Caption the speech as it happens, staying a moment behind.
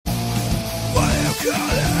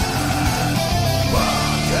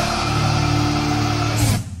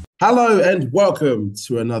Hello and welcome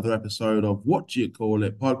to another episode of What Do You Call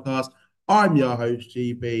It podcast. I'm your host,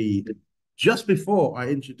 GB. Just before I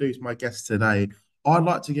introduce my guest today, I'd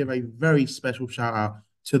like to give a very special shout out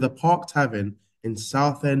to the Park Tavern in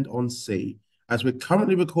Southend-on-Sea, as we're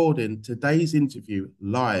currently recording today's interview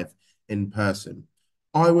live in person.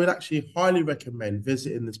 I would actually highly recommend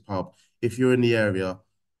visiting this pub if you're in the area,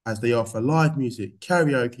 as they offer live music,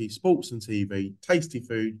 karaoke, sports and TV, tasty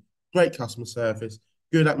food, great customer service,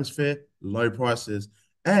 good atmosphere, low prices,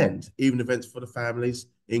 and even events for the families,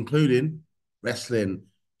 including wrestling.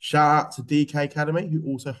 Shout out to DK Academy, who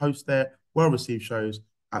also host their well-received shows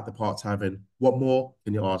at the Park Tavern. What more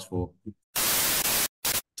can you ask for?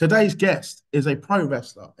 Today's guest is a pro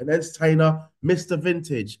wrestler, an entertainer, Mr.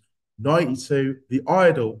 Vintage, 92, the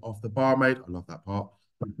idol of the barmaid. I love that part.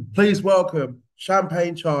 Please welcome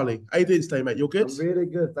Champagne Charlie. How you doing today, mate? You're good? I'm really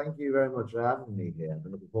good. Thank you very much for having me here. I've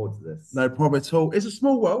been looking forward to this. No problem at all. It's a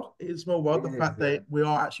small world. It is a small world. It The is, fact that we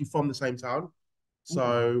are actually from the same town.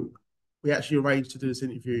 So we actually arranged to do this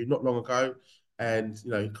interview not long ago and,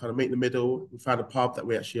 kind of meet in the middle. We found a pub that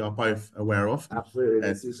we actually are both aware of. Absolutely.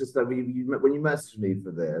 And, It's just that when you messaged me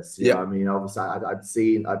for this, yeah. I mean, obviously, I'd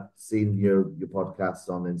seen your podcast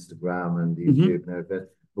on Instagram and YouTube and everything.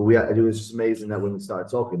 But it was just amazing that when we started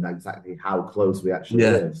talking, that exactly how close we actually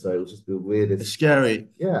live. So it was just the It's weirdest. scary.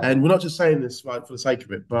 Yeah. And we're not just saying this like for the sake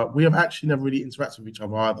of it, but we have actually never really interacted with each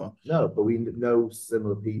other either. No, but we know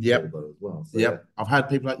similar people though as well. So, Yep. I've had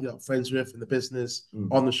people like friends with in the business Mm.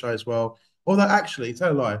 on the show as well. Although actually,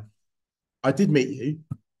 tell a lie, I did meet you,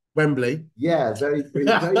 Wembley. Yeah, very briefly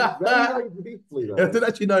though. I didn't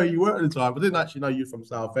actually know who you were at the time. I didn't actually know you from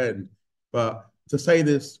Southend. But to say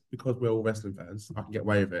this because we're all wrestling fans, I can get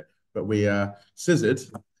away with it. But we scissored.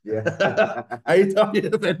 Yeah. How you telling you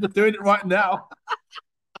we're doing it right now?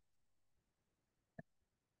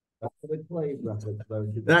 That's for the claim reference,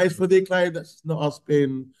 though. That is for the acclaim. That's not us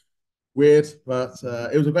being weird, but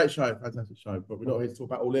it was a great show, fantastic show. But we're not here to talk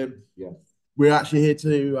about all in. Yes. We're actually here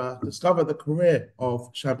to discover the career of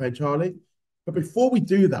Champagne Charlie. But before we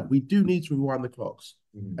do that, we do need to rewind the clocks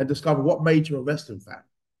and discover what made you a wrestling fan.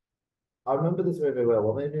 I remember this very, very well.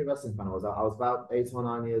 What made me a wrestling fan was I was about 8 or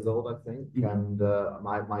 9 years old, I think, and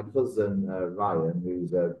my cousin Ryan,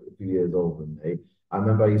 who's a few years older than me, I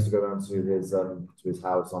remember I used to go around to his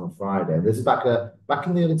house on a Friday. And this is back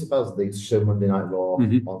in the early 2000s. They used to show Monday Night Raw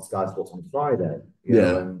on Sky Sports on Friday.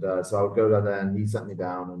 And so I would go down there, and he sat me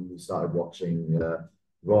down, and we started watching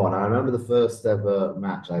Raw. And I remember the first ever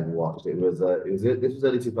match I ever watched. This was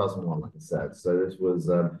early 2001, like I said. So this was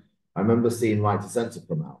I remember seeing Right to Center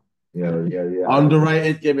come out. Yeah.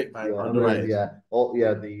 Underrated gimmick, mate. Yeah, Underrated. yeah.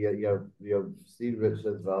 Steve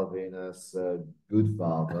Richards, Val Venus,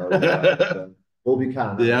 Goodfather, Paul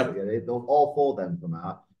Buchanan. All four of them come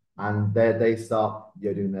out, and they start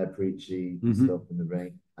doing their preachy stuff in the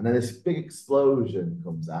ring, and then this big explosion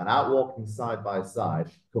comes out. And out walking side by side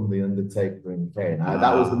come the Undertaker and Kane.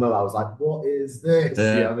 That was the moment I was like, "What is this?"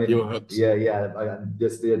 Yeah, you were hooked. Yeah. And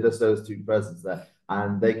just those two presents there.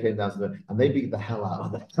 And they came down to them and they beat the hell out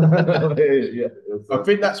of them. I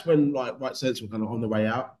think that's when like Right Sense were kind of on the way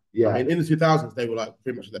out. Yeah. I mean, in the 2000s, they were like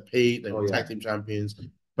pretty much at their peak. They were tag team champions,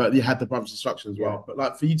 but you had the Brothers Destruction as well. But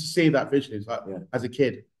like for you to see that visually, it's like as a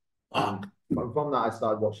kid, from that, I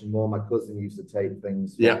started watching more. My cousin used to tape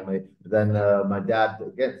things for me. But then my dad,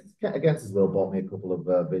 against his will, bought me a couple of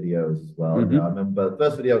videos as well. I remember the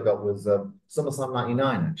first video I got was SummerSlam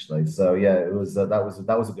 '99, actually. So yeah, it was that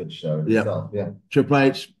was a good show itself. Yeah. Triple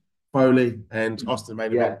H, Foley, and Austin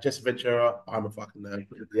main event. Jesse Ventura, I'm a fucking nerd.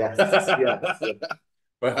 Yes.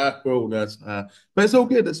 We're all nerds. But it's all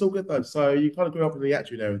good. It's all good though. So you kind of grew up in the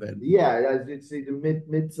Attitude Era then. Yeah, it's the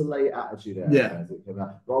mid to late Attitude Era. As it came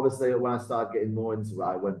out. But obviously, when I started getting more into it,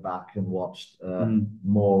 I went back and watched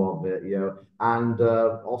more of it, and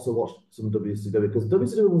also watched some WCW because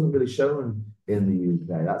WCW wasn't really shown in the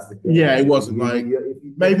UK. That's the thing. Yeah, it wasn't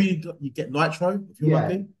maybe you get Nitro if you're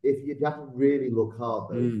lucky. If you have to really look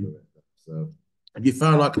hard though for it. So if you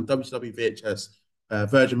found like a WCW VHS.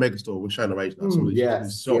 Virgin Megastore was showing the age now. Some of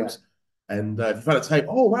these shops. And if you found a tape,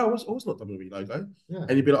 oh wow, it's not WWE logo. Yeah.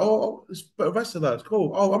 And you'd be like, oh, it's a wrestler, that's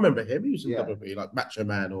cool. Oh, I remember him. He was in WWE, like Macho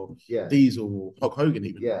Man or Diesel or Hulk Hogan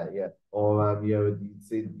even. Yeah. Or you'd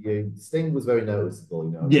see Sting was very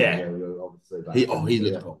noticeable, obviously. He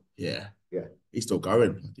looked cool. Yeah. He's still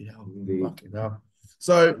going. Fucking hell.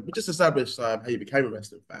 So we just established how you became a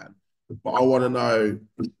wrestling fan. But I want to know,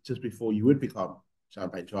 just before you would become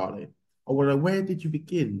Champagne Charlie, I want to know, where did you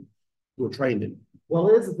begin your training? Well,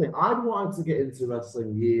 here's the thing. I'd wanted to get into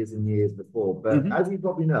wrestling years and years before, but as you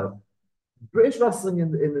probably know, British wrestling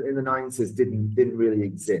in the 90s didn't really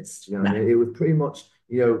exist. It was pretty much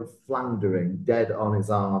floundering, dead on his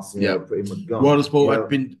ass, Yeah. pretty much gone. World of Sport had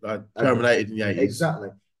been terminated in the 80s. Exactly.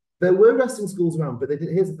 There were wrestling schools around, but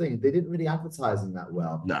here's the thing: they didn't really advertise them that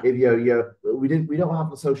well. No. If we don't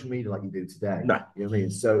have the social media like you do today. No. You know what I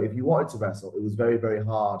mean? So if you wanted to wrestle, it was very, very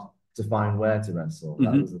hard to find where to wrestle.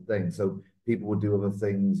 That was the thing. So people would do other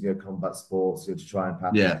things, combat sports, to try and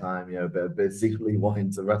pass the time, but secretly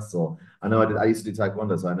wanting to wrestle. I know I used to do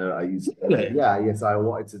taekwondo, so I know I used. Really? Yeah, yes, I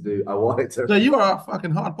wanted to. So you are a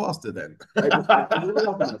fucking hard bastard then. I really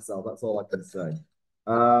love myself. That's all I can say.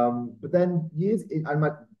 But then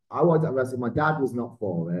I wanted to wrestle. My dad was not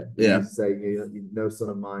for it. He used to say, no son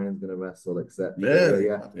of mine is going to wrestle, etc.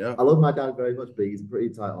 Yeah. I love my dad very much, but he's pretty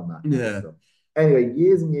tight on that. Yeah. Stuff. Anyway,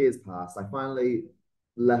 years and years passed. I finally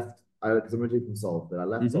left because I'm originally from Salford. I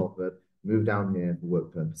left Salford, moved down here for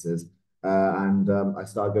work purposes, and I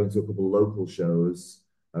started going to a couple of local shows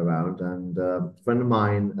around. And a friend of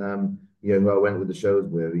mine, who I went with the shows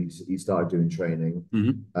with, he started doing training.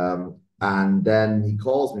 And then he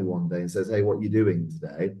calls me one day and says, "Hey, what are you doing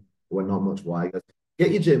today?" Well, not much. Why? He goes,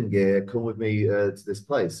 "Get your gym gear. Come with me to this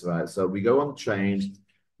place." Right. So we go on the train.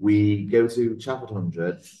 We go to Chafford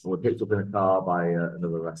 100, and we're picked up in a car by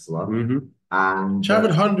another wrestler. And Chafford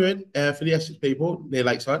 100 for the Essex people near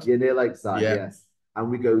Lakeside. Yeah, near Lakeside. Yeah. Yes.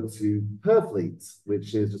 And we go to Purfleet,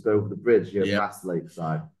 which is just over the bridge, past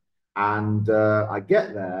Lakeside. And I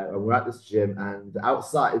get there, and we're at this gym, and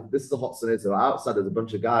outside, this is a hot sunny, so outside there's a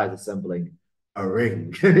bunch of guys assembling a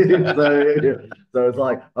ring. So it's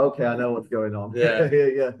like, okay, I know what's going on. Yeah.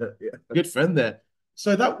 Good friend there.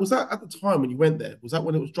 So was that at the time when you went there? Was that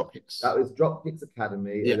when it was Dropkicks? That was Dropkicks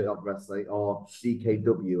Academy of Wrestling, or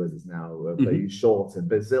DKW as it's now shortened,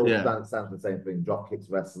 but still stands for the same thing. Dropkicks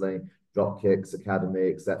Wrestling, Dropkicks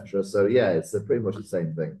Academy, etc. So it's pretty much the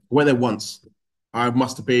same thing. I went there once. I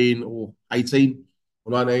must have been 18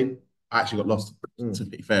 or 19. I actually got lost, to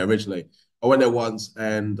be fair, originally. I went there once,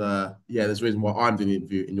 and there's a reason why I'm doing the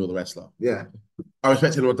interview and you're the wrestler. Yeah. I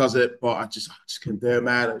respect anyone who does it, but I just couldn't do it,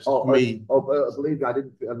 man. It was me. Believe me, I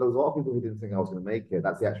didn't. And there was a lot of people who didn't think I was going to make it.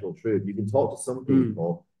 That's the actual truth. You can talk to some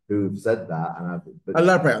people who've said that, and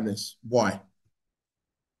elaborate on this. Why?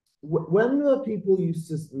 When people used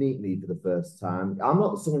to meet me for the first time, I'm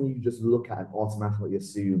not someone you just look at and automatically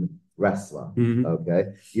assume wrestler.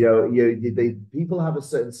 Okay, people have a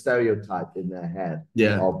certain stereotype in their head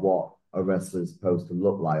of what a wrestler is supposed to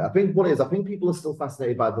look like. I think people are still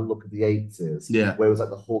fascinated by the look of the 80s, where it was like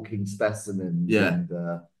the hulking specimen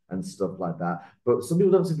and stuff like that. But some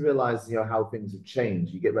people don't seem to realize, how things have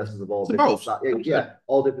changed. You get wrestlers of all different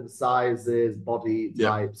all different sizes, body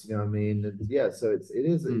types. You know what I mean? And so it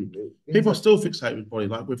is. People are still fixated with body,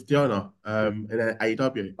 like with Diona in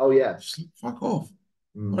AEW. Oh yeah, just fuck off.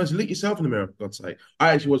 Honestly, look yourself in the mirror, for God's sake. I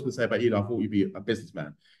actually was going to say about you, I thought you'd be a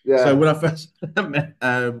businessman. Yeah. So when I first met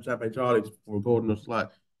Champagne Charlie before recording, I was like,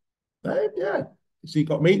 "Hey, yeah. So you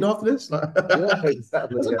got meeting after this?" Like,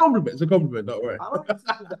 exactly. It's a compliment. It's a compliment. Don't worry.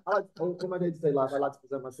 In my day-to-day life, I like to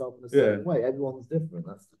present myself in a certain way. Everyone's different.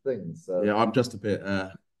 That's the thing. So I'm just a bit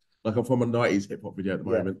like I'm from a 90s hip hop video at the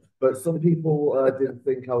moment. But some people didn't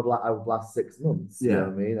think I would last 6 months. You know what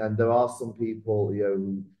I mean? And there are some people,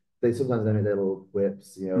 they sometimes make their little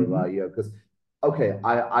whips, because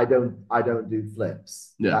I don't do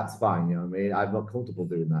flips. That's fine, you know what I mean? I'm not comfortable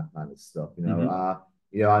doing that kind of stuff, I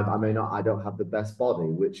may not, I don't have the best body,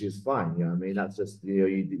 which is fine, you know what I mean? That's just,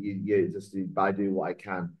 I do what I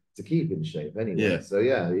can to keep in shape anyway. So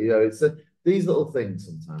it's these little things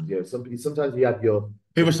sometimes, sometimes you have your...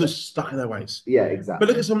 People are still stuck in their ways. Yeah, exactly.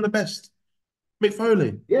 But look at some of the best. Mick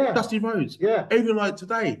Foley, Dusty Rhodes, even like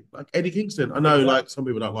today, like Eddie Kingston. I know, like some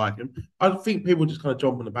people don't like him. I think people just kind of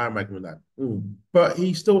jump on the bandwagon with that. But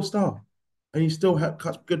he's still a star, and he still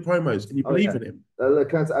cuts good promos, and you believe in him.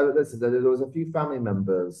 Listen, there was a few family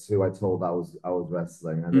members who I told I was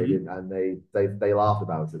wrestling, and they didn't, and they laughed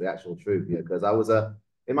about it. The actual truth, because I was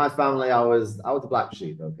in my family, I was the black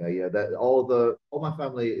sheep. Okay, all my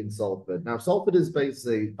family in Salford. Now, Salford is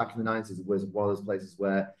basically back in the 90s was one of those places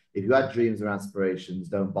where, if you had dreams or aspirations,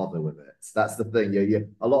 don't bother with it. That's the thing.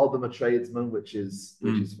 A lot of them are tradesmen, which is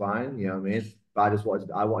fine. You know what I mean?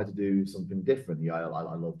 But I wanted to do something different. I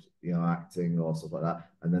loved acting or stuff like that.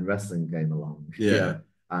 And then wrestling came along.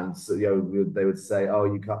 And so they would say, "Oh,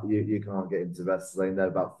 you can't get into wrestling. They're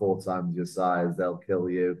about 4 times your size. They'll kill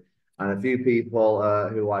you." And a few people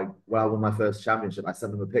when I won my first championship, I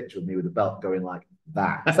sent them a picture of me with a belt going like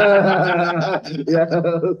that.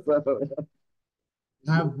 If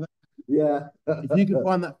you can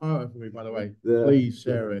find that photo for me, by the way, please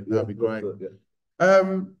share it. That'd be great.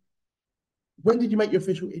 When did you make your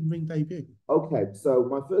official in-ring debut? Okay, so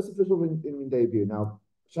my first official in-ring debut. Now,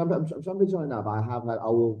 I'm Champagne Charlie now, but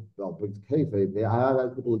I'll bring to kayfabe here. I have had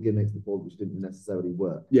a couple of gimmicks before which didn't necessarily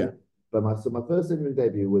work. Yeah. But my first in-ring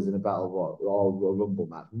debut was in a battle or a rumble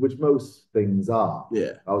match, which most things are.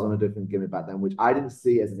 Yeah. I was on a different gimmick back then, which I didn't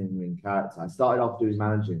see as an in-ring character. I started off doing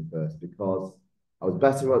managing first because I was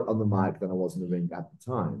better on the mic than I was in the ring at the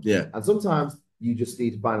time. Yeah. And sometimes you just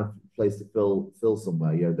need to find a place to fill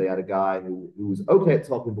somewhere. You know, they had a guy who was okay at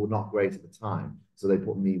talking, but not great at the time. So they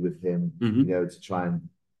put me with him, you know, to try and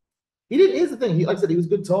he didn't. Here's the thing. Like I said, he was a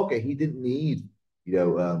good talker. He didn't need,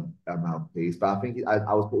 a mouthpiece. But I think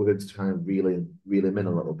I was put with him to try and reel him in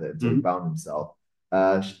a little bit until he found himself.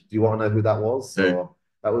 Do you want to know who that was? So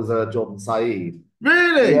that was Jordan Saeed.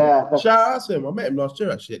 Really? Yeah. Shout out to him. I met him last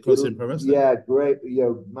year actually at Coliseum Pro Wrestling. Yeah, great.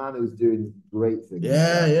 Man who's doing great things.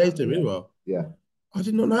 Yeah, he's doing really well. Yeah. I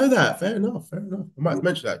did not know that. Fair enough. I might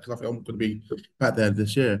mention that because I think I'm going to be back there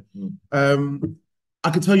this year. I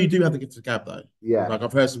can tell you do have to get to Gab though. Yeah. Like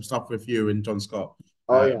I've heard some stuff with you and John Scott.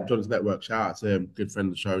 John's Network. Shout out to him. Good friend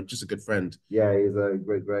of the show. Just a good friend. Yeah, he's a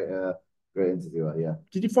great interviewer. Yeah.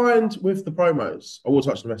 Did you find with the promos? I will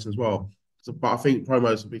touch the wrestling as well. But I think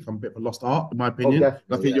promos have become a bit of a lost art, in my opinion.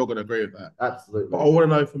 I think you're going to agree with that. Absolutely. But I want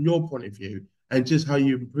to know from your point of view and just how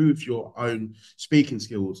you improved your own speaking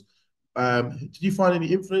skills. Did you find any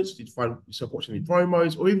influence? Did you find yourself watching any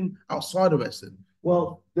promos or even outside of wrestling?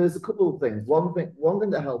 Well, there's a couple of things. One thing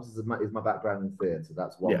that helps is my background in theatre.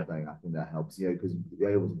 That's one thing I think that helps, because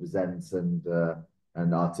you're able to present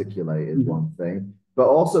and articulate is one thing. But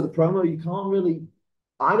also the promo, you can't really.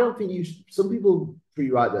 I don't think you should. Some people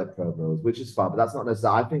pre-write their promos, which is fine, but that's not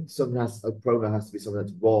necessary. I think a promo has to be something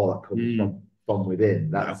that's raw that comes from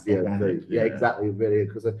within. That's exactly, really,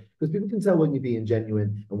 because people can tell when you're being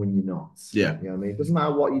genuine and when you're not. Yeah, you know what I mean. It doesn't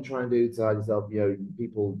matter what you're trying to do to hide yourself.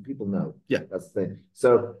 People know. Yeah, that's the thing.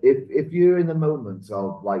 So if you're in the moment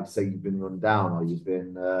of, like, say you've been run down or you've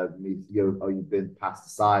been or you've been passed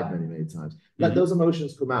aside many times, let those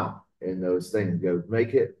emotions come out in those things.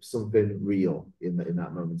 Make it something real in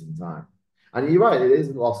that moment in time. And you're right, it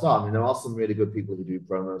isn't lost art. I mean, there are some really good people who do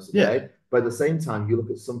promos today. But at the same time, you look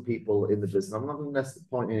at some people in the business. I'm not going to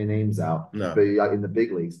point any names out, but like in the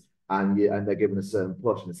big leagues, and they're given a certain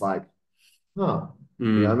push, and it's like, you know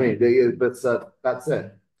what I mean? But that's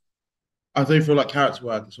it. I do feel like character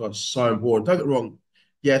work is so important. Don't get me wrong.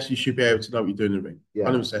 Yes, you should be able to know what you're doing in the ring,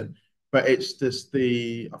 100%. But it's just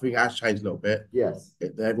I think it has changed a little bit. Yes,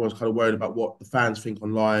 everyone's kind of worried about what the fans think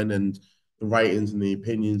online and the ratings and the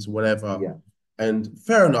opinions or whatever. Yeah. And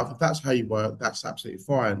fair enough, if that's how you work, that's absolutely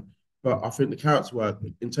fine. But I think the character work,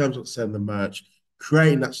 in terms of selling the merch,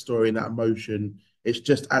 creating that story and that emotion, it's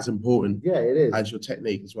just as important. Yeah, it is. As your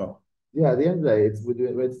technique as well. Yeah, at the end of the day,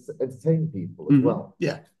 we're entertaining people as well.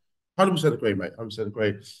 Yeah, 100% agree, mate. 100%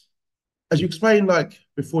 agree. As you explained, like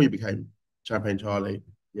before you became Champagne Charlie,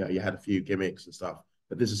 you had a few gimmicks and stuff,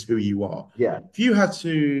 but this is who you are. Yeah. If you had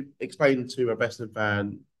to explain to a wrestling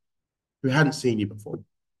fan who hadn't seen you before,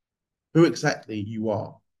 who exactly you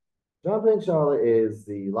are? Champagne Charlie is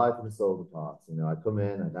the life and the soul of the parts. I come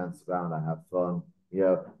in, I dance around, I have fun.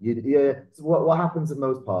 So what happens at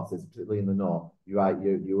most parties, particularly in the north? You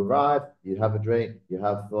arrive, you have a drink, you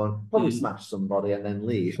have fun, probably smash somebody, and then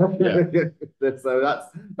leave. So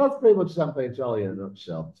that's pretty much Champagne Charlie in a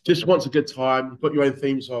nutshell. Just wants a good time. You've got your own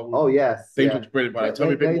theme song. Oh yes, theme song's brilliant. By tell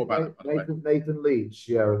me a bit more about it. Nathan Leach,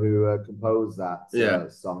 who composed that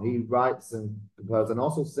song. He writes and composes and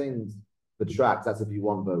also sings the tracks. That's if you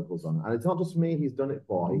want vocals on it, and it's not just me. He's done it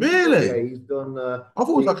for. Really? He's done. I thought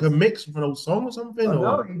it was like a mix of an old song or something.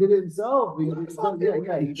 No, he did it himself. He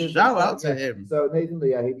did Shout out to him. So Nathan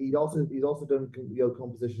Lee, he's also done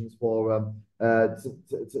compositions for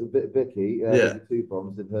Vicky. Two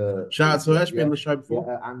films in her. Shout out to her. She's been on the show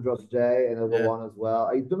before. Andros J, another one as well.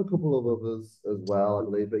 He's done a couple of others as well, I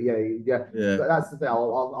believe. But But that's the thing.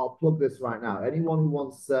 I'll plug this right now. Anyone who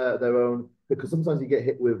wants their own. Because sometimes you get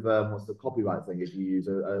hit with what's the copyright thing if you use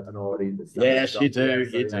an already. Yes, you do.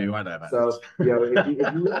 You do. I know that. So if you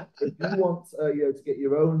want to get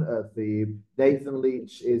your own theme, Nathan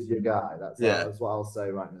Leach is your guy. That's what I'll say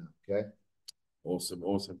right now. Okay. Awesome.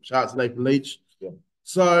 Shout out to Nathan Leach. Yeah.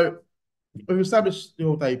 So we've established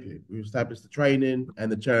your debut. We've established the training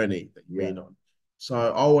and the journey that you've been on. So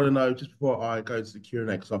I want to know, just before I go to the Q&A,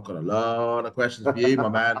 because I've got a lot of questions for you, my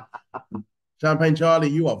man. Champagne Charlie,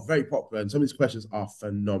 you are very popular, and some of these questions are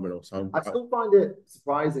phenomenal. So I still find it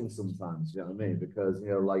surprising sometimes. You know what I mean? Because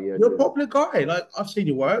you're a popular guy. Like I've seen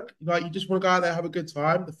your work. Like you just want to go out there, have a good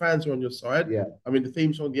time. The fans are on your side. Yeah. I mean, the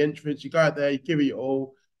theme song, the entrance. You go out there, you give it your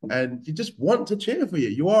all, and you just want to cheer for you.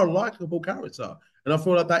 You are a likable character, And I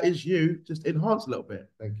feel like that is you, just enhanced a little bit.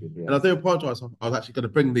 Thank you. And I Yes. do apologise. I was actually going to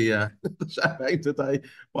bring the champagne today,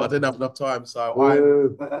 but I didn't have enough time. So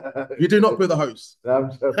Woo. you do not be the host.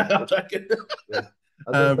 I'm joking. I'm joking. Yeah. I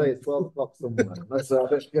was gonna say it's 12 o'clock somewhere. That's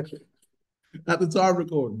At the time of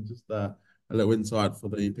recording, just a little insight for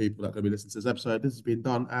the people that are going to be listening to this episode. This has been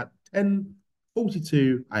done at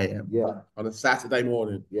 10:42 a.m. Yeah. on a Saturday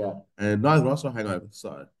morning. Yeah. And neither of us are hangover.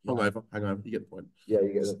 So hangover, you get the point. Yeah,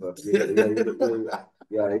 you get the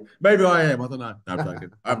yeah. Maybe I am. I don't know. No, I'm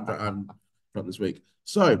joking. I'm drunk this week.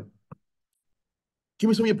 So, give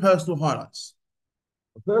me some of your personal highlights.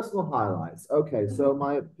 Personal highlights. Okay, so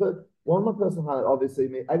one of my personal highlights,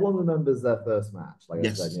 obviously, everyone remembers their first match. Like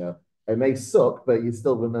Yes. I said, it may suck, but you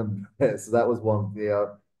still remember it. So that was one.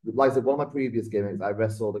 Like I said, one of my previous gimmicks, I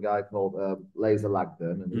wrestled a guy called Laser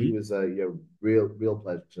Lagden, and he was a real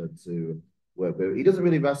pleasure to work with. He doesn't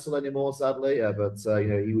really wrestle anymore, sadly, but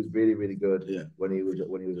he was really really good when he was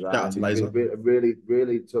around. Shout out to Laser.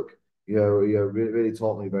 Really took really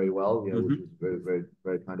taught me very well. Which was very very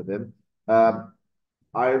very kind of him.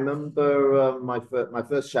 I remember my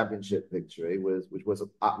first championship victory which was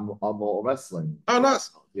on Mortal Wrestling. Oh,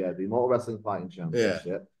 nice. Yeah, the Mortal Wrestling Fighting Championship.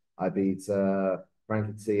 Yeah. I beat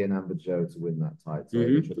Frankie T and Amber Joe to win that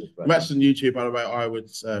title. Match on YouTube, by the way. I would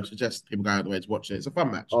suggest people go out of the way to watch it. It's a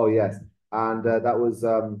fun match. Oh yes, and that was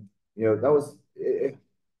I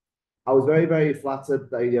was very very flattered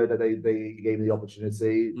that they gave me the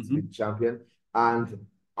opportunity to be the champion, and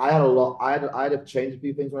I had to change a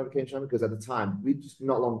few things when I became champion because at the time we just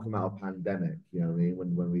not long come out of pandemic. You know what I mean?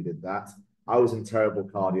 When we did that, I was in terrible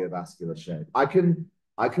cardiovascular shape. I can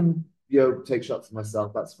take shots at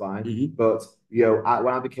myself. That's fine. But when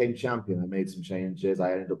I became champion, I made some changes.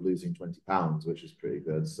 I ended up losing 20 pounds, which is pretty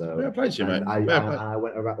good. So fair play to you, mate. I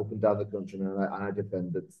went around up and down the country and I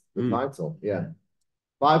defended the title. Yeah,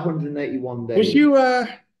 581 days. Was you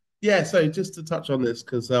yeah, so just to touch on this,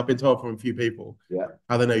 because I've been told from a few people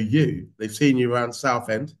how they know you. They've seen you around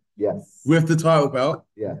Southend. Yes. With the title belt.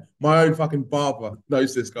 Yeah. My own fucking barber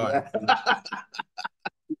knows this guy.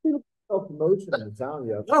 Promotion in the town,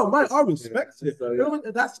 yeah. Oh, mate, I respect it. So,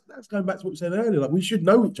 that's going back to what we said earlier. Like, we should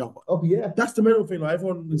know each other. Oh, yeah. That's the mental thing. Like,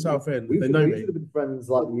 everyone in the Southend, they know me. We should have been friends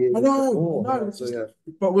like years before. I know.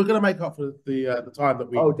 But we're going to make up for the time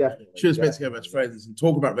that we should have spent together as friends and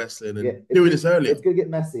talk about wrestling and doing this earlier. It's going to get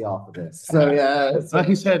messy after this. So, yeah. Like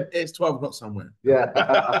you said, it's 12 o'clock somewhere.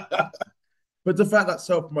 Yeah. But the fact that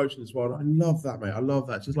self-promotion as well, I love that, mate. I love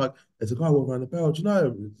that. It's just like, there's a guy walking around the bell. Do you know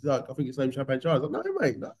him? It's like, I think his name's Champagne Charles. Like, no,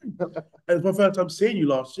 mate, no. And it's my first time seeing you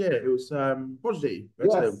last year. It was Prodigy.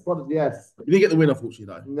 Yes. You didn't get the win, unfortunately,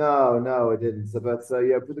 though. No, I didn't. So, but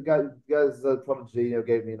the guys, Prodigy,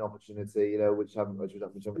 gave me an opportunity, which I'm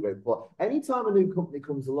grateful for. Anytime a new company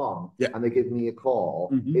comes along and they give me a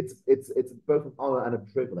call, it's both an honor and a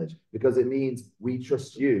privilege because it means we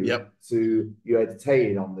trust you to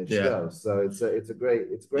entertain on this show. So it's a great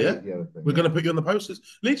thing. We're going to put you on the posters.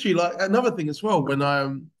 Literally, like another thing as well. When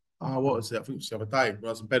what was it? I think it was the other day when I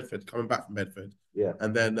was in Bedford, coming back from Bedford. Yeah.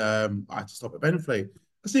 And then I had to stop at Benfleet.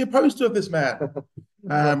 I see a poster of this man.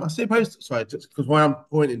 I see a poster. Sorry, just because when I'm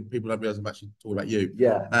pointing, people don't realize I'm actually talking about you.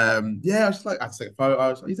 Yeah. I was just like, I had to take a photo. I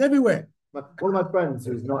was like, he's everywhere. One of my friends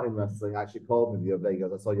who's not in wrestling actually called me the other day. He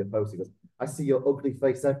goes, I saw your post. He goes, I see your ugly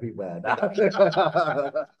face everywhere now.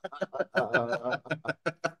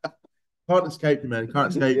 Can't escape you, man.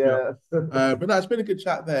 Can't escape you. But no, it's been a good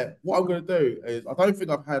chat there. What I'm going to do is, I don't think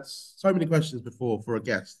I've had so many questions before for a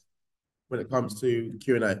guest when it comes to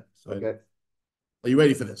Q&A. So, are you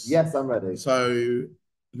ready for this? Yes, I'm ready. So,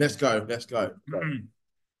 let's go.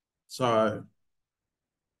 So,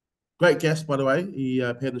 great guest, by the way. He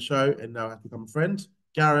appeared on the show and now has become a friend.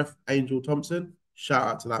 Gareth Angel Thompson. Shout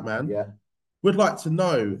out to that man. Yeah. Would like to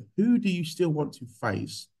know, who do you still want to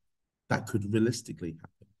face that could realistically happen?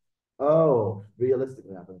 Oh,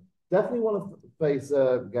 realistically happen. Definitely want to face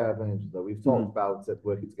Gareth Angel, though. We've talked about it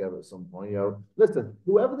working together at some point. Listen,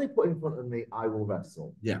 whoever they put in front of me, I will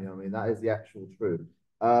wrestle. Yeah. You know what I mean? That is the actual truth.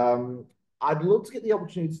 I'd love to get the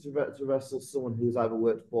opportunity to wrestle someone who's either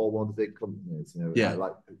worked for one of the big companies,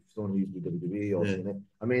 like someone who used to be WWE or something.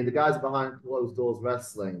 I mean, the guys behind Closed Doors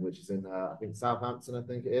Wrestling, which is in, I think, Southampton, I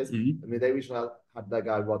think it is. I mean, they recently had that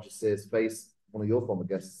guy, Roger Sears, face one of your former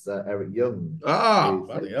guests, Eric Young.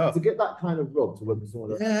 To get that kind of rub, to work with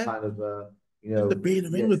someone that's kind of, to be in the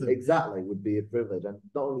ring with them. Exactly, would be a privilege. And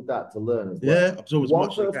not only that, to learn as well. Yeah, absorb as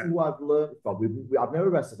much as you can. Who I've learned from, I've never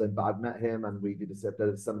wrestled him, but I've met him and we did a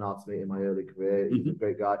seminar to meet in my early career. He's a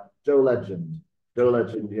great guy. Joe Legend. Joe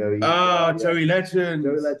Legend, Joey Legend.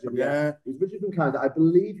 Joey Legend, Yeah. He's Richard from Canada. I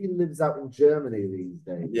believe he lives out in Germany these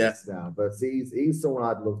days Yeah. now, but he's someone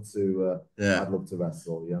Yeah. I'd love to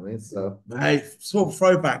wrestle, you know what I mean? So Hey, sort of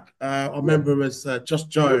throwback. I remember him as Just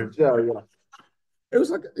Joe. Joe, yeah. It was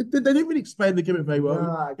like they didn't really explain the gimmick very well.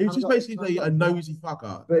 Nah, He was just basically a nosy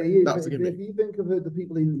fucker. But That was the if gimmick. you think of the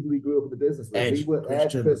people who he grew up in the business with,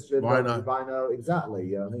 Edge, Christian, Rhino. Rhino, exactly.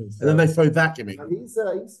 You know what I mean? And then they throw that gimmick. And he's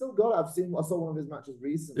still got it. I saw one of his matches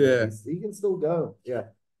recently. Yeah. He can still go. Yeah.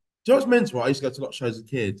 Joe's mentor. I used to go to a lot of shows as a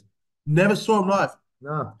kid. Never saw him live.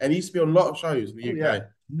 No. And he used to be on a lot of shows in the UK. Yeah.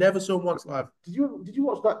 Never saw him once live. Did you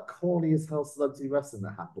watch that corny as hell celebrity wrestling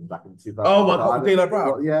that happened back in 2000? Oh my God, D'Lo Brown.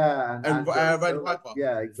 Well, yeah, and Randy Piper.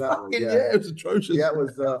 Yeah, exactly. Yeah, it was atrocious. Yeah, it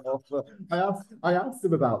was awful. I asked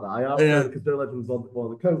him about that. I asked him because Joe Legend was on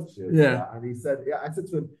one of the coaches. Yeah. And he said, I said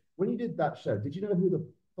to him, when you did that show, did you know who the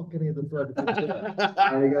fuck any of the celebrities were?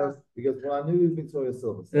 And he goes, well, I knew who Victoria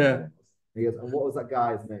Silver was. He goes, and what was that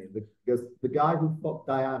guy's name? He goes, the guy who fucked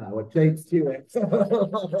Diana, or James Stewart.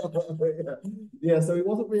 Yeah, so he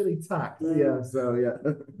wasn't really tacked. Yeah, so yeah.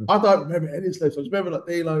 I don't remember any of those. I just remember like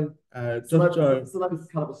D'Lo, Just Joe. So that was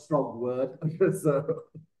kind of a strong word. So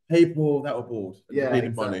people that were bored. Yeah,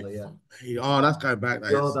 needed exactly, money. Yeah. Oh, that's going back.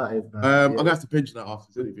 That is. That is bad. I'm gonna have to pinch that after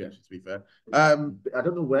this interview, actually, to be fair. I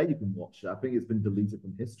don't know where you can watch it. I think it's been deleted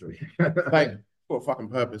from history. Thank for a fucking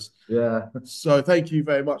purpose. Yeah. So thank you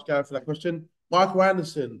very much, Gareth, for that question. Michael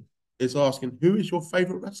Anderson is asking, who is your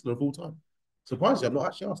favorite wrestler of all time? Surprisingly, I've not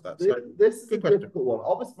actually asked that. So this is a question. difficult one.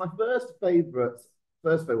 Obviously, my first favorite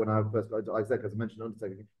when I first got, like I said, because I mentioned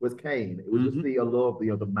Undertaker, was Kane. It was just the allure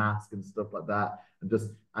of the mask and stuff like that,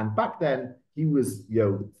 and back then he was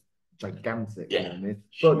gigantic. Yeah. You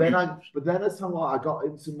know what I mean? But then as time I got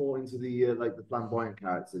more into the like the flamboyant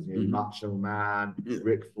characters, Macho Man,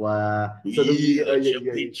 Ric Flair. So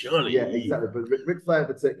yeah, exactly. But Ric Flair in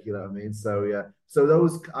particular, I mean, so yeah. So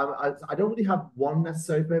those, I don't really have one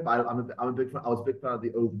necessary favorite. But I'm a big fan. I was a big fan of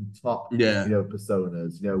the over the top,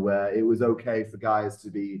 personas. Where it was okay for guys to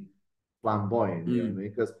be flamboyant. You know what I mean?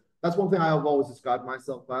 Because that's one thing I've always described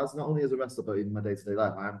myself as, not only as a wrestler, but in my day-to-day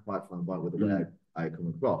life, I am quite flamboyant with the way I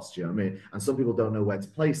come across. Do you know what I mean? And some people don't know where to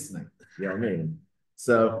place me. You know what I mean?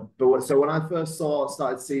 So when I first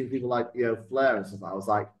started seeing people like Flair and stuff, I was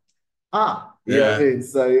like, you know what I mean?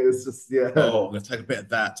 So it was just Oh, let's take a bit of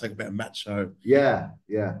that, take a bit of Macho. Yeah.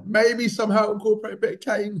 Maybe somehow incorporate a bit of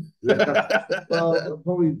Kane. Well,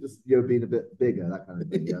 probably just being a bit bigger, that kind of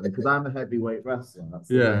thing. Because I'm a heavyweight wrestler. That's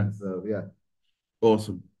the thing. So yeah.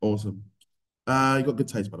 Awesome. You got good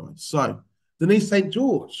taste, by the way. So Denise St.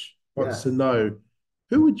 George wants to know,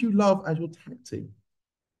 who would you love as your tag team?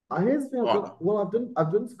 Here's the thing. I've done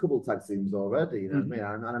a couple of tag teams already. You know what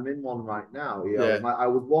I mean? And I'm in one right now. I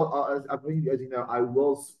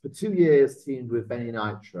was for 2 years teamed with Benny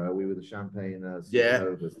Nitro. We were the Champagne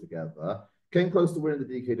Supernovas together. Came close to winning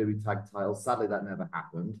the DKW tag title. Sadly, that never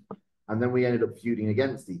happened. And then we ended up feuding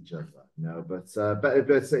against each other. But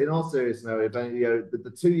in all seriousness,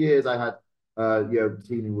 the 2 years I had,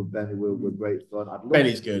 teaming with Benny were great fun.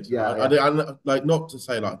 Benny's good. Yeah, I like, not to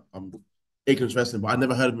say like I'm ignorant wrestling, but I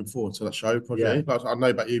never heard of him before until that show project. Like, I know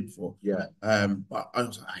about you before. Yeah. But I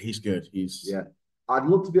was like, he's good. I'd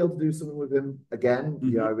love to be able to do something with him again.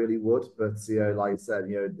 I really would. But like I said,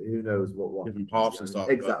 who knows what different paths and stuff.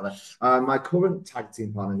 Exactly. My current tag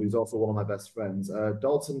team partner, who's also one of my best friends,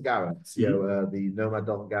 Dalton Garrett. The Nomad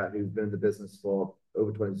Dalton Garrett, who's been in the business for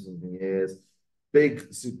over 20-something years.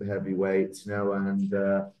 Big super heavyweight, and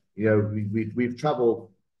we've traveled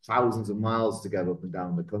thousands of miles together up and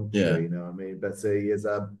down the country. You know what I mean? But he is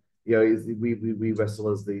we wrestle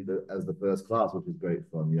as the first class, which is great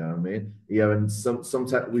fun. You know what I mean?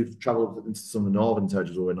 And we've traveled into some of the northern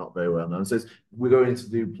territories where we're not very well known. So we're going into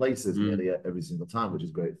new places nearly every single time, which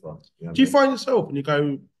is great fun. Do you find yourself when you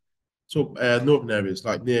go to northern areas,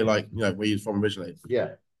 like near where you're from originally?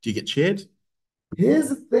 Yeah. Do you get cheered? Here's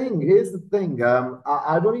the thing.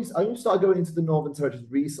 I've only started going into the Northern Territories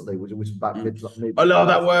recently, which was back mid. I love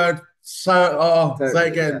that word. So, say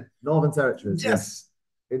again. Yeah. Northern Territories. Yes.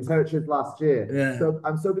 In Territories last year. Yeah.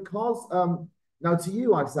 So because now to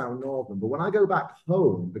you I sound Northern, but when I go back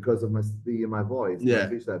home because of my voice,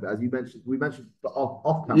 as you mentioned, we mentioned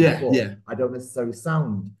off camera before. I don't necessarily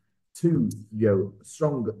sound too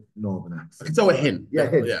strong Northern accent. It's always a hint.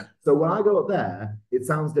 Yeah. So when I go up there, it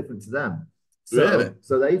sounds different to them.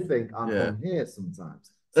 So they think I'm from here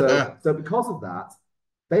sometimes. So because of that,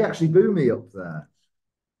 they actually boo me up there.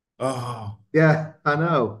 Oh. Yeah, I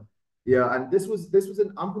know. Yeah, and this was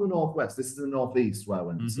I'm from the northwest. This is the northeast where I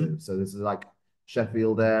went to. So this is like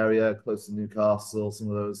Sheffield area, close to Newcastle, some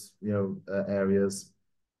of those areas.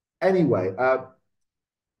 Anyway,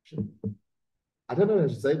 I don't know if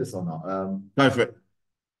I should say this or not. Go for it.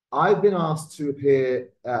 I've been asked to appear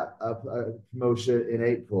at a promotion in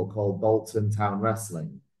April called Bolton Town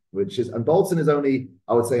Wrestling, and Bolton is only,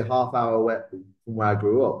 I would say, half hour away from where I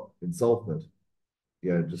grew up in Salford,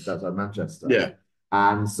 just outside Manchester. Yeah,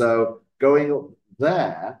 And so going up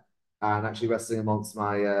there and actually wrestling amongst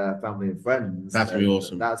my family and friends, that's really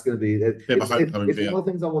awesome. that's going to be Bit of a homecoming it's for one you. of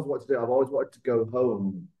the things I always wanted to do. I've always wanted to go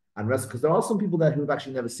home and wrestle because there are some people there who have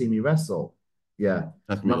actually never seen me wrestle. Yeah,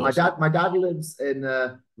 That's really awesome. my dad lives in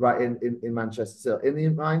right in Manchester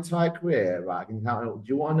still. My entire career, right, I can count. Do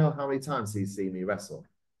you want to know how many times he's seen me wrestle?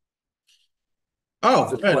 Oh,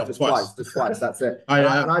 Just fair twice, enough, just twice. twice, just twice. That's it. I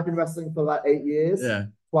And I've been wrestling for like 8 years. Yeah.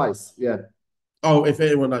 Twice. Yeah. Oh, if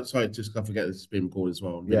anyone like, sorry, just I forget this is being recorded as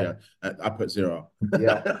well on Yeah. video. I put 0.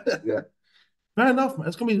 Yeah. Yeah. Fair enough, man.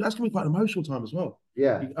 That's gonna be quite an emotional time as well.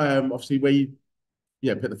 Yeah. Obviously where you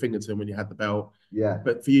put the finger to him when you had the belt. Yeah.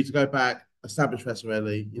 But for you to go back, establish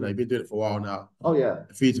WrestleMania, you've been doing it for a while now. Oh yeah.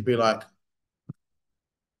 For you to be like,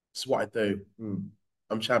 it's what I do. Mm.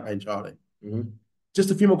 I'm Champagne Charlie. Mm-hmm. Just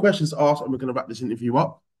a few more questions to ask, and we're going to wrap this interview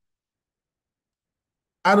up.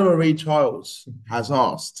 Anna Marie Childs has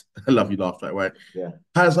asked, I love you laugh that way, Yeah.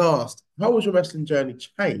 has asked, how was your wrestling journey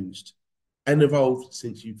changed and evolved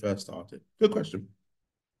since you first started? Good question.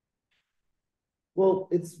 Well,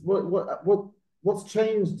 it's what's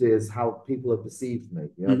changed is how people have perceived me.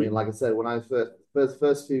 You know what I mean? Like I said, when I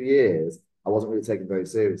first few years, I wasn't really taken very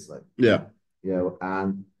seriously. Yeah.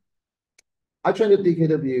 And I trained at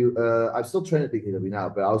DKW. I still train at DKW now,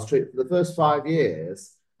 but I was trained for the first 5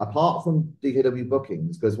 years, apart from DKW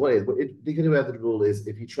bookings, because DKW have the rule is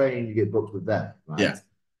if you train, you get booked with them, right? Yeah.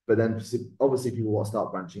 But then obviously people want to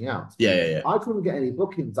start branching out. Yeah. I couldn't get any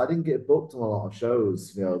bookings. I didn't get booked on a lot of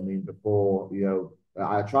shows, I mean, before,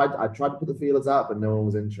 I tried to put the feelers out, but no one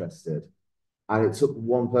was interested. And it took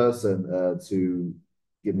one person to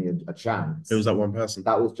give me a chance. Who was that one person?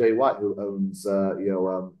 That was Jay White, who owns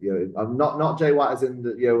not Jay White as in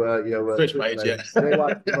the Twitch page, yeah. Jay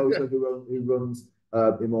White, promoter who runs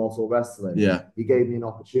Immortal Wrestling. Yeah. He gave me an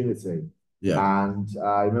opportunity. Yeah. And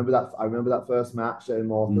I remember that first match at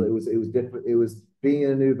Immortal. It was different. It was being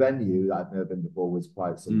in a new venue that I've never been before was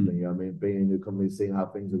quite something. You know what I mean? Being in a new company, seeing how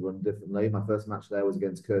things are run differently. My first match there was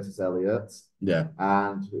against Curtis Elliott. Yeah.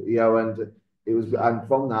 And and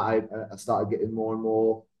from that I started getting more and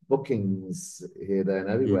more bookings here, there, and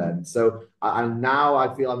everywhere. And so and now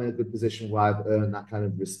I feel I'm in a good position where I've earned that kind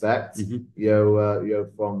of respect,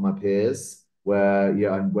 from my peers. Where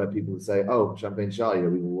and where people say, "Oh, Champagne Charlie,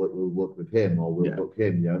 we'll work with him, or we'll book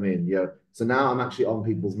him." You know what I mean? So now I'm actually on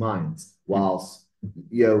people's minds, whilst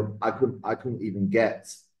I couldn't even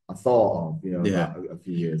get a thought of a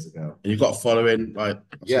few years ago. And you've got a following, like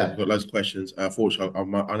you've got loads of questions. Unfortunately,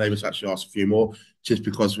 I'm unable to actually ask a few more, just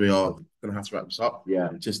because we are going to have to wrap this up. Yeah.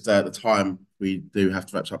 Just at the time we do have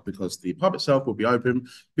to wrap up because the pub itself will be open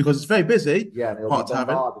because it's very busy. Yeah. Part time.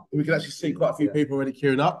 We can actually see quite a few people already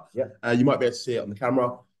queuing up. Yeah. You might be able to see it on the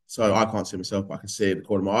camera. So I can't see myself, but I can see it in the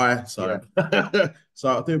corner of my eye. So,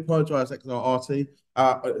 so I do apologise because our RT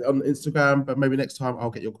on Instagram, but maybe next time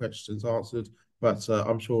I'll get your questions answered. But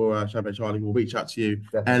I'm sure Champagne Charlie will reach out to you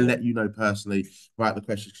and let you know personally about the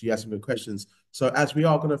questions, because you have some good questions. So as we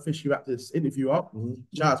are going to officially wrap this interview up,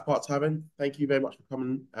 shout out to Part Tavern. Thank you very much for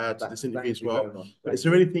coming to this interview as well. But is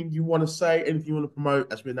there anything you want to say, anything you want to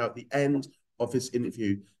promote as we're now at the end of this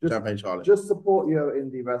interview, Champagne Charlie? Just support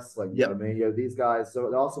indie wrestling. You know what I mean? These guys, so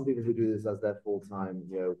there are some people who do this as their full-time,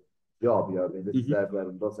 job. I mean, this is their bread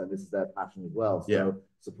and butter, and this is their passion as well. So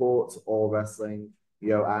support all wrestling.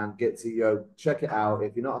 And get to, check it out.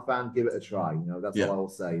 If you're not a fan, give it a try. That's all I'll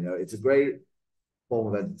say. It's a great form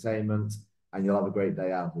of entertainment, and you'll have a great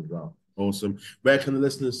day out as well. Awesome. Where can the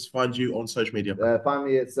listeners find you on social media? Find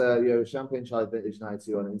me, it's Champagne Charlie Vintage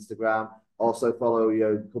 92 on Instagram. Also follow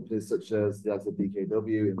companies such as the likes of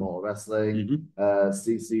DKW, Immortal Wrestling,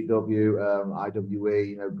 CCW,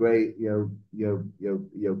 IWE, great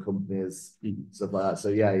companies, stuff like that. So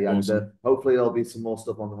awesome. And hopefully there'll be some more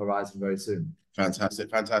stuff on the horizon very soon. Fantastic.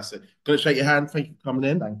 Gonna shake your hand. Thank you for coming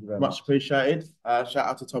in. Thank you very much. Appreciated. Shout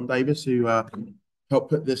out to Tom Davis, who helped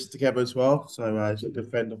put this together as well. So he's a good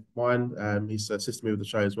friend of mine. He's assisted me with the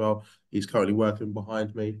show as well. He's currently working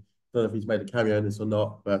behind me. Don't know if he's made a cameo in this or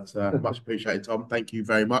not, but much appreciated, Tom. Thank you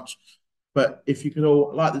very much. But if you can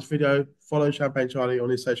all like this video, follow Champagne Charlie on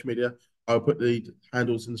his social media. I'll put the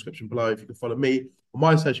handles in the description below. If you can follow me on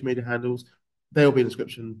my social media handles, they'll be in the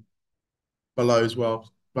description below as well.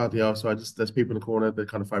 Bloody hell, so there's people in the corner that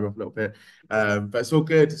kind of frame up a little bit. But it's all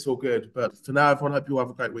good. But for now, everyone, hope you all have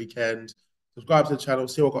a great weekend. Subscribe to the channel,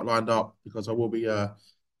 see what I've got lined up, because I will be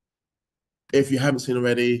If you haven't seen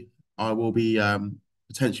already, I will be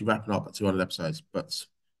potentially wrapping up at 200 episodes, but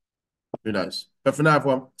who knows? But for now,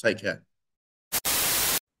 everyone, take care.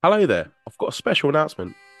 Hello there. I've got a special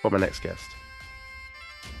announcement for my next guest.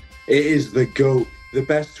 It is the GOAT, the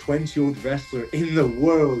best 20-year-old wrestler in the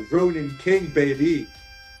world, Ronan King, baby.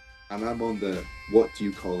 And I'm on the What Do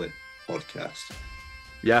You Call It podcast.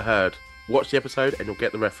 Yeah, I heard. Watch the episode and you'll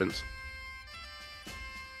get the reference.